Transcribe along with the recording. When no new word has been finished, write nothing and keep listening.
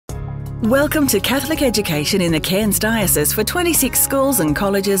Welcome to Catholic Education in the Cairns Diocese for 26 schools and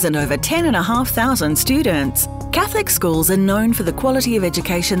colleges and over 10,500 students. Catholic schools are known for the quality of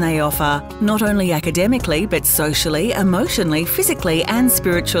education they offer, not only academically but socially, emotionally, physically and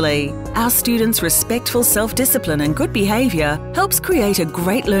spiritually. Our students' respectful self-discipline and good behaviour helps create a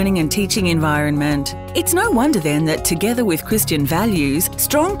great learning and teaching environment. It's no wonder then that together with Christian values,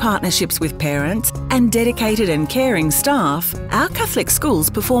 strong partnerships with parents and dedicated and caring staff, our Catholic schools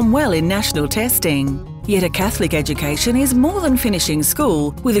perform well in national testing. Yet a Catholic education is more than finishing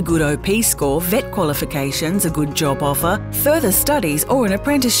school with a good OP score, vet qualifications, a good job offer, further studies or an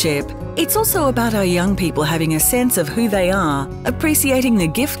apprenticeship. It's also about our young people having a sense of who they are, appreciating the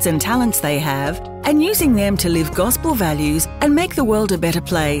gifts and talents they have, and using them to live gospel values and make the world a better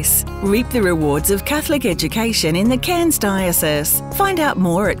place. Reap the rewards of Catholic education in the Cairns Diocese. Find out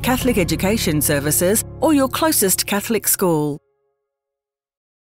more at Catholic Education Services or your closest Catholic school.